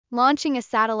Launching a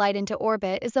satellite into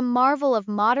orbit is a marvel of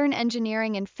modern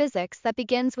engineering and physics that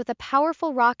begins with a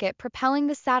powerful rocket propelling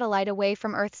the satellite away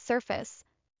from Earth's surface.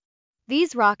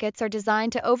 These rockets are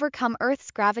designed to overcome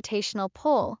Earth's gravitational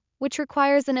pull, which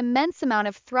requires an immense amount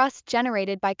of thrust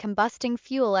generated by combusting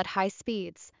fuel at high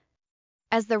speeds.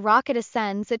 As the rocket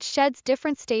ascends, it sheds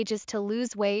different stages to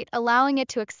lose weight, allowing it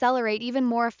to accelerate even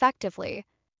more effectively.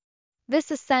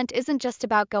 This ascent isn't just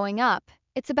about going up,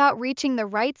 it's about reaching the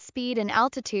right speed and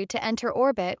altitude to enter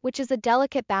orbit, which is a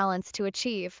delicate balance to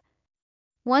achieve.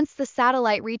 Once the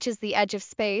satellite reaches the edge of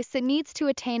space, it needs to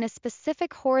attain a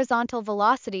specific horizontal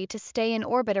velocity to stay in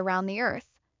orbit around the Earth.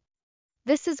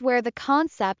 This is where the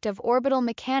concept of orbital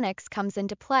mechanics comes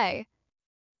into play.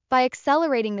 By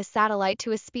accelerating the satellite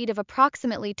to a speed of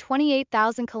approximately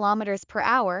 28,000 kilometers per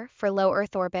hour for low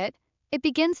Earth orbit, it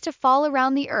begins to fall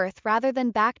around the Earth rather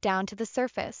than back down to the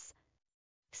surface.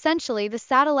 Essentially, the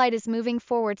satellite is moving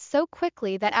forward so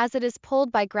quickly that as it is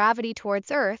pulled by gravity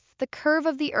towards Earth, the curve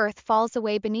of the Earth falls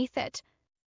away beneath it.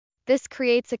 This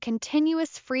creates a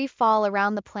continuous free fall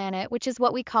around the planet, which is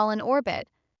what we call an orbit.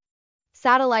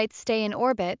 Satellites stay in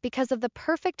orbit because of the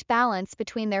perfect balance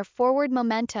between their forward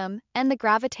momentum and the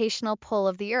gravitational pull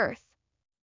of the Earth.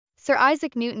 Sir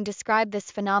Isaac Newton described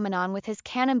this phenomenon with his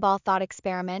cannonball thought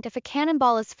experiment. If a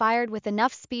cannonball is fired with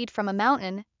enough speed from a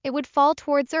mountain, it would fall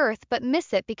towards Earth but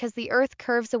miss it because the Earth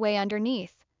curves away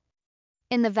underneath.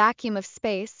 In the vacuum of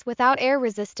space, without air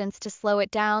resistance to slow it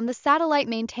down, the satellite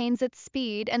maintains its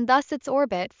speed and thus its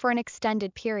orbit for an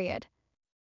extended period.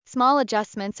 Small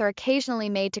adjustments are occasionally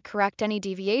made to correct any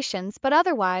deviations, but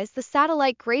otherwise the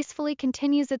satellite gracefully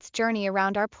continues its journey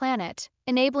around our planet,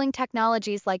 enabling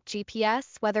technologies like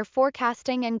GPS, weather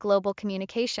forecasting, and global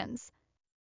communications.